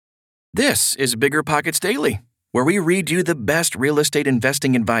This is Bigger Pockets Daily, where we read you the best real estate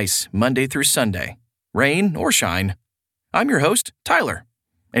investing advice Monday through Sunday, rain or shine. I'm your host, Tyler.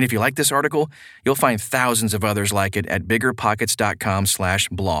 And if you like this article, you'll find thousands of others like it at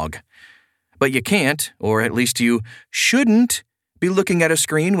biggerpockets.com/blog. But you can't, or at least you shouldn't, be looking at a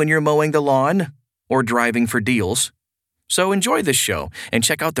screen when you're mowing the lawn or driving for deals. So enjoy this show and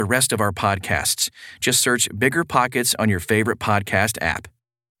check out the rest of our podcasts. Just search Bigger Pockets on your favorite podcast app.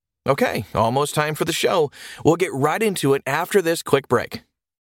 Okay, almost time for the show. We'll get right into it after this quick break.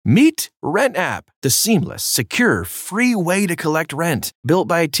 Meet Rent App, the seamless, secure, free way to collect rent. Built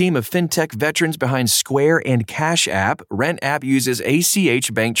by a team of fintech veterans behind Square and Cash App, Rent App uses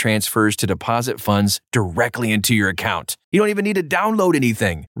ACH bank transfers to deposit funds directly into your account. You don't even need to download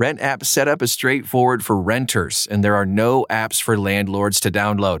anything. Rent App setup is straightforward for renters, and there are no apps for landlords to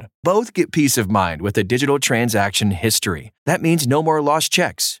download. Both get peace of mind with a digital transaction history. That means no more lost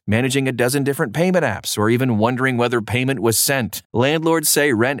checks, managing a dozen different payment apps, or even wondering whether payment was sent. Landlords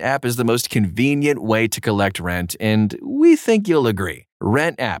say Rent App is the most convenient way to collect rent, and we think you'll agree.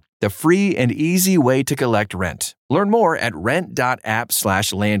 Rent App, the free and easy way to collect rent. Learn more at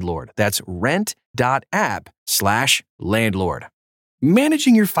rent.app/landlord. That's rent.app/landlord.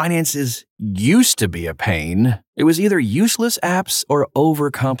 Managing your finances used to be a pain. It was either useless apps or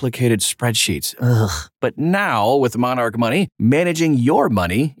overcomplicated spreadsheets. But now, with Monarch Money, managing your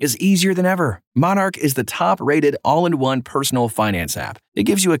money is easier than ever. Monarch is the top-rated all-in-one personal finance app. It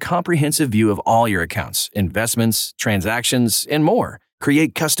gives you a comprehensive view of all your accounts, investments, transactions, and more.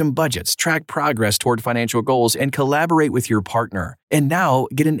 Create custom budgets, track progress toward financial goals, and collaborate with your partner. And now,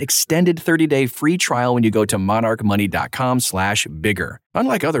 get an extended 30-day free trial when you go to monarchmoney.com/bigger.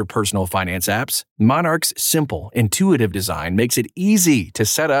 Unlike other personal finance apps, Monarch's simple, intuitive design makes it easy to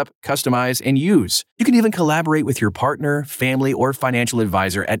set up, customize, and use. You can even collaborate with your partner, family, or financial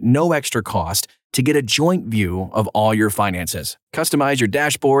advisor at no extra cost to get a joint view of all your finances. Customize your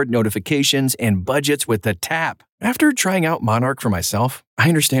dashboard, notifications, and budgets with the tap. After trying out Monarch for myself, I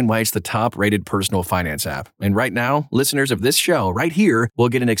understand why it's the top-rated personal finance app. And right now, listeners of this show right here will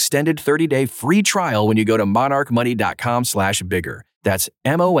get an extended 30-day free trial when you go to monarchmoney.com/bigger. That's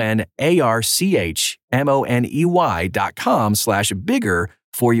monarchmoney.com/bigger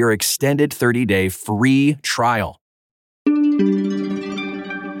for your extended 30-day free trial.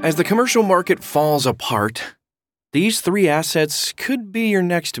 As the commercial market falls apart, these three assets could be your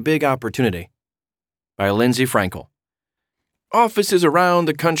next big opportunity. By Lindsay, Frankel. Offices around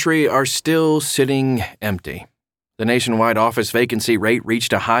the country are still sitting empty. The nationwide office vacancy rate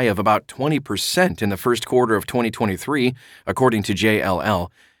reached a high of about 20% in the first quarter of 2023, according to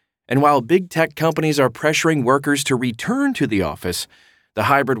JLL. And while big tech companies are pressuring workers to return to the office, the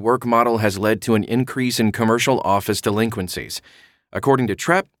hybrid work model has led to an increase in commercial office delinquencies. According to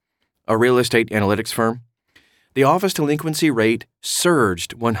TREP, a real estate analytics firm, the office delinquency rate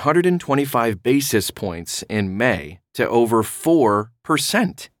surged 125 basis points in May to over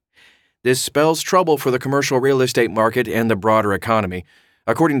 4%. This spells trouble for the commercial real estate market and the broader economy.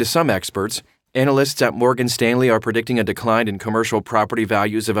 According to some experts, analysts at Morgan Stanley are predicting a decline in commercial property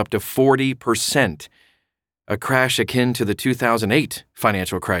values of up to 40%, a crash akin to the 2008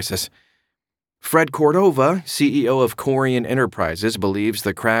 financial crisis. Fred Cordova, CEO of Corian Enterprises, believes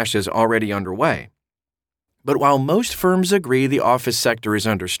the crash is already underway. But while most firms agree the office sector is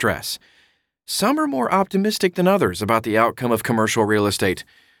under stress, some are more optimistic than others about the outcome of commercial real estate.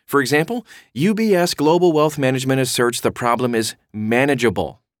 For example, UBS Global Wealth Management asserts the problem is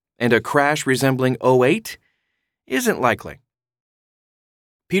manageable, and a crash resembling '08 isn't likely.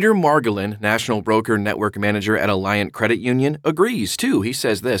 Peter Margolin, National Broker Network Manager at Alliant Credit Union, agrees, too. He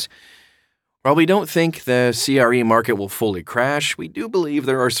says this: while we don't think the CRE market will fully crash, we do believe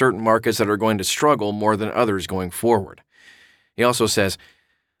there are certain markets that are going to struggle more than others going forward. He also says,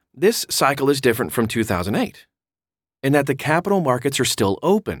 this cycle is different from 2008, in that the capital markets are still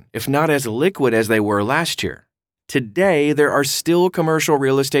open, if not as liquid as they were last year. Today, there are still commercial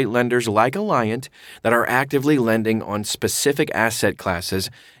real estate lenders like Alliant that are actively lending on specific asset classes,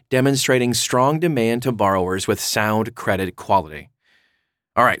 demonstrating strong demand to borrowers with sound credit quality.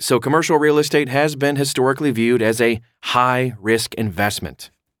 All right, so commercial real estate has been historically viewed as a high-risk investment,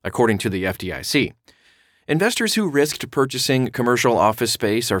 according to the FDIC. Investors who risked purchasing commercial office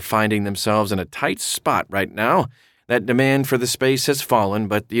space are finding themselves in a tight spot right now. That demand for the space has fallen,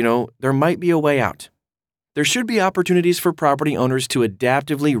 but, there might be a way out. There should be opportunities for property owners to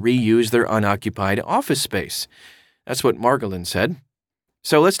adaptively reuse their unoccupied office space. That's what Margolin said.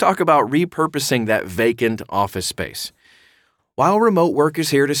 So let's talk about repurposing that vacant office space. While remote work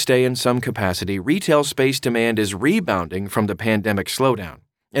is here to stay in some capacity, retail space demand is rebounding from the pandemic slowdown.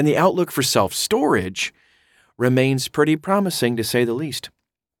 And the outlook for self-storage remains pretty promising, to say the least.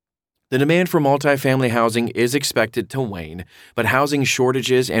 The demand for multifamily housing is expected to wane, but housing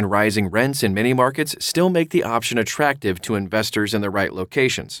shortages and rising rents in many markets still make the option attractive to investors in the right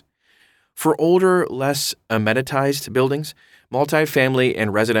locations. For older, less amenitized buildings, multifamily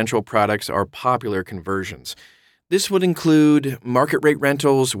and residential products are popular conversions. This would include market-rate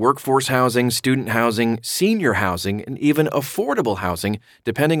rentals, workforce housing, student housing, senior housing, and even affordable housing,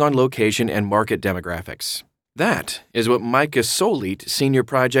 depending on location and market demographics. That is what Micah Solit, Senior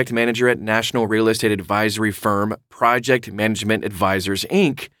Project Manager at national real estate advisory firm Project Management Advisors,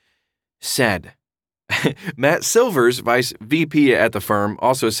 Inc., said. Matt Silvers, Vice VP at the firm,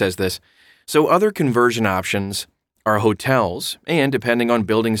 also says this. So other conversion options are hotels and, depending on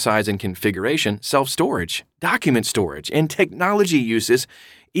building size and configuration, self-storage, document storage, and technology uses,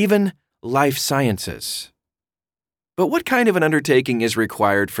 even life sciences. But what kind of an undertaking is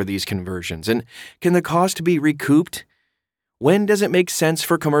required for these conversions, and can the cost be recouped? When does it make sense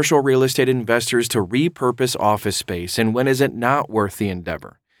for commercial real estate investors to repurpose office space, and when is it not worth the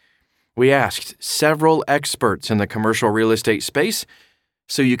endeavor? We asked several experts in the commercial real estate space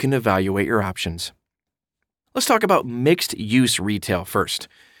so you can evaluate your options. Let's talk about mixed-use retail first.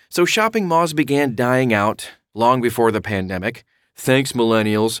 So shopping malls began dying out long before the pandemic. Thanks,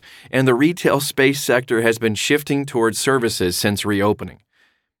 millennials, and the retail space sector has been shifting towards services since reopening.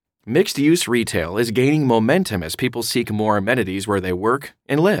 Mixed-use retail is gaining momentum as people seek more amenities where they work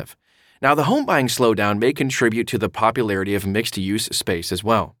and live. Now, the home buying slowdown may contribute to the popularity of mixed-use space as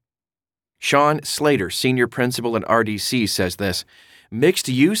well. Sean Slater, Senior Principal at RDC, says this, mixed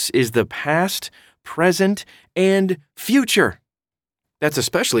use is the past, present, and future. That's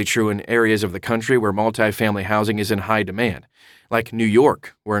especially true in areas of the country where multifamily housing is in high demand, like New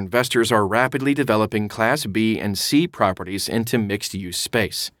York, where investors are rapidly developing Class B and C properties into mixed-use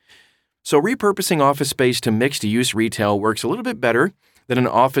space. So repurposing office space to mixed-use retail works a little bit better than an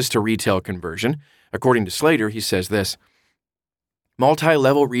office-to-retail conversion. According to Slater, he says this,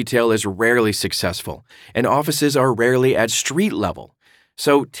 multi-level retail is rarely successful, and offices are rarely at street level.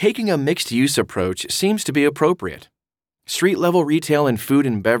 So taking a mixed-use approach seems to be appropriate. Street-level retail and food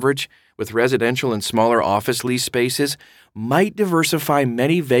and beverage with residential and smaller office lease spaces might diversify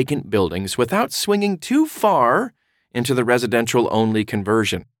many vacant buildings without swinging too far into the residential-only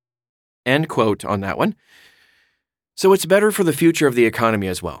conversion. End quote on that one. So it's better for the future of the economy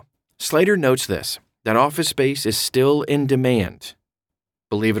as well. Slater notes this, that office space is still in demand,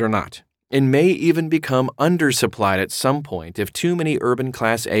 believe it or not, and may even become undersupplied at some point if too many urban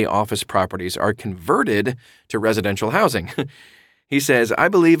Class A office properties are converted to residential housing. He says, I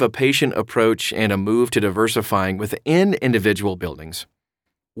believe a patient approach and a move to diversifying within individual buildings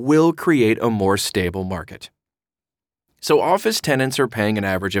will create a more stable market. So office tenants are paying an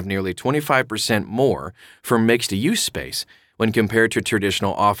average of nearly 25% more for mixed-use space when compared to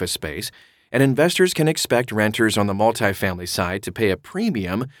traditional office space, and investors can expect renters on the multifamily side to pay a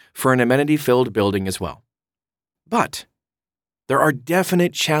premium for an amenity-filled building as well. But there are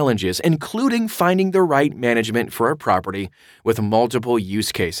definite challenges, including finding the right management for a property with multiple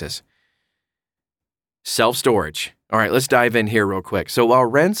use cases. Self-storage. All right, let's dive in here real quick. So while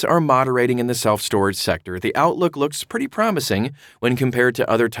rents are moderating in the self-storage sector, the outlook looks pretty promising when compared to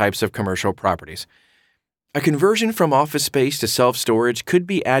other types of commercial properties. A conversion from office space to self-storage could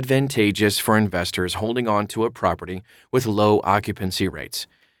be advantageous for investors holding on to a property with low occupancy rates.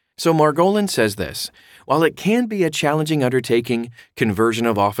 So Margolin says this, while it can be a challenging undertaking, conversion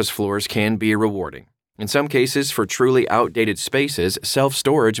of office floors can be rewarding. In some cases, for truly outdated spaces,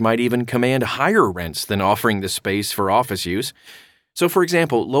 self-storage might even command higher rents than offering the space for office use. So for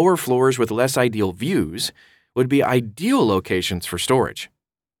example, lower floors with less ideal views would be ideal locations for storage.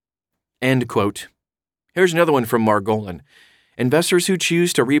 End quote. Here's another one from Margolin. Investors who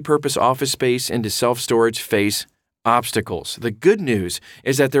choose to repurpose office space into self-storage face obstacles. The good news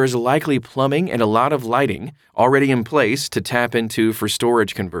is that there is likely plumbing and a lot of lighting already in place to tap into for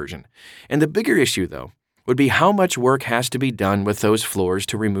storage conversion. And the bigger issue, though, would be how much work has to be done with those floors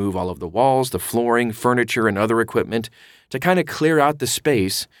to remove all of the walls, the flooring, furniture, and other equipment to kind of clear out the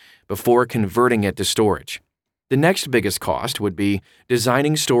space before converting it to storage. The next biggest cost would be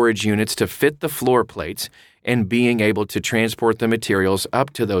designing storage units to fit the floor plates and being able to transport the materials up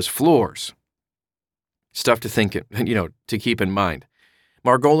to those floors. Stuff to think, to keep in mind.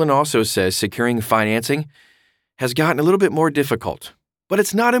 Margolin also says securing financing has gotten a little bit more difficult, but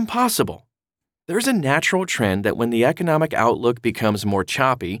it's not impossible. There's a natural trend that when the economic outlook becomes more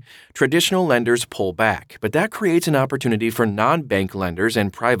choppy, traditional lenders pull back, but that creates an opportunity for non-bank lenders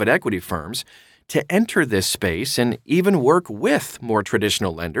and private equity firms to enter this space and even work with more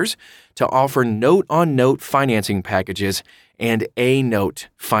traditional lenders to offer note-on-note financing packages and A-note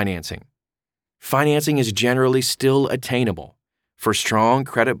financing. Financing is generally still attainable for strong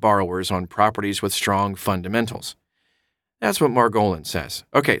credit borrowers on properties with strong fundamentals. That's what Margolin says.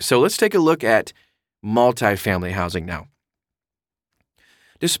 Okay, so let's take a look at multifamily housing now.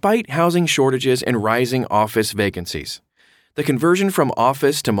 Despite housing shortages and rising office vacancies, the conversion from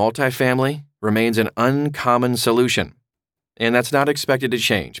office to multifamily remains an uncommon solution. And that's not expected to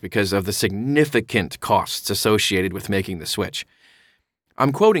change because of the significant costs associated with making the switch.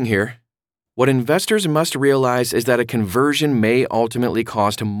 I'm quoting here, "What investors must realize is that a conversion may ultimately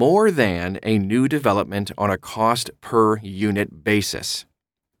cost more than a new development on a cost per unit basis.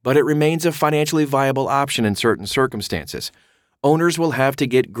 But it remains a financially viable option in certain circumstances. Owners will have to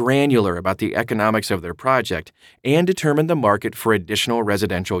get granular about the economics of their project and determine the market for additional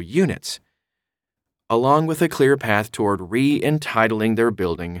residential units, along with a clear path toward re-entitling their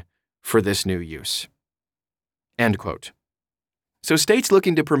building for this new use." End quote. So states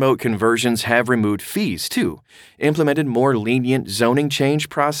looking to promote conversions have removed fees, too, implemented more lenient zoning change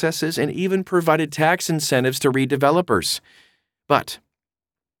processes, and even provided tax incentives to redevelopers. But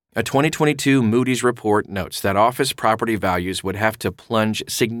a 2022 Moody's report notes that office property values would have to plunge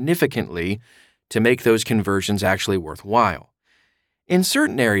significantly to make those conversions actually worthwhile. In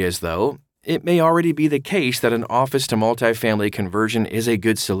certain areas, though, it may already be the case that an office to multifamily conversion is a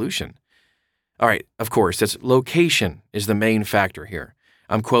good solution. All right, of course, its location is the main factor here.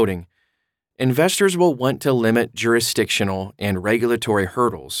 I'm quoting, "Investors will want to limit jurisdictional and regulatory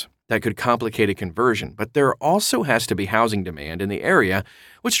hurdles that could complicate a conversion, but there also has to be housing demand in the area,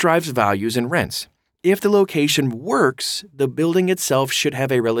 which drives values and rents. If the location works, the building itself should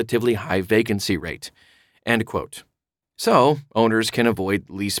have a relatively high vacancy rate." End quote. So, owners can avoid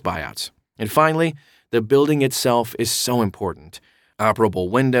lease buyouts. And finally, the building itself is so important. Operable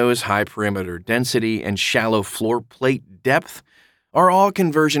windows, high perimeter density, and shallow floor plate depth are all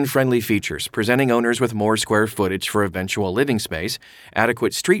conversion-friendly features, presenting owners with more square footage for eventual living space.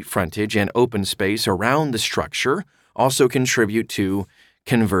 Adequate street frontage and open space around the structure also contribute to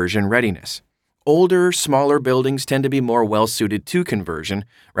conversion readiness. Older, smaller buildings tend to be more well-suited to conversion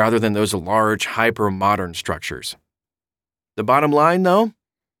rather than those large, hyper-modern structures. The bottom line, though?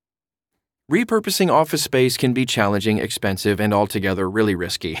 Repurposing office space can be challenging, expensive, and altogether really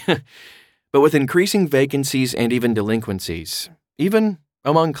risky. But with increasing vacancies and even delinquencies, even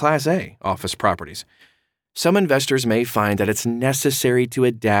among Class A office properties, some investors may find that it's necessary to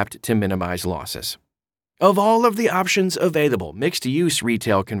adapt to minimize losses. Of all of the options available, mixed-use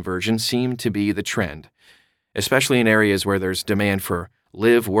retail conversions seem to be the trend, especially in areas where there's demand for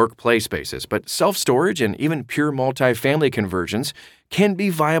live-work-play spaces, but self-storage and even pure multifamily conversions can be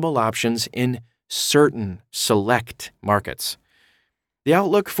viable options in certain select markets. The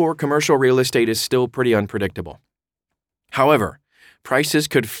outlook for commercial real estate is still pretty unpredictable. However, prices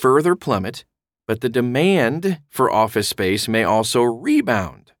could further plummet, but the demand for office space may also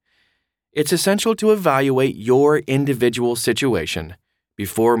rebound. It's essential to evaluate your individual situation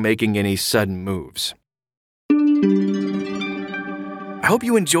before making any sudden moves. I hope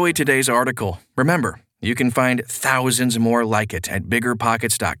you enjoyed today's article. Remember, you can find thousands more like it at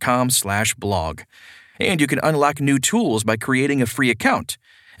biggerpockets.com/blog. And you can unlock new tools by creating a free account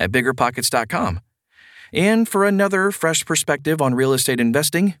at biggerpockets.com. And for another fresh perspective on real estate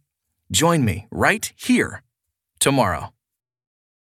investing, join me right here tomorrow.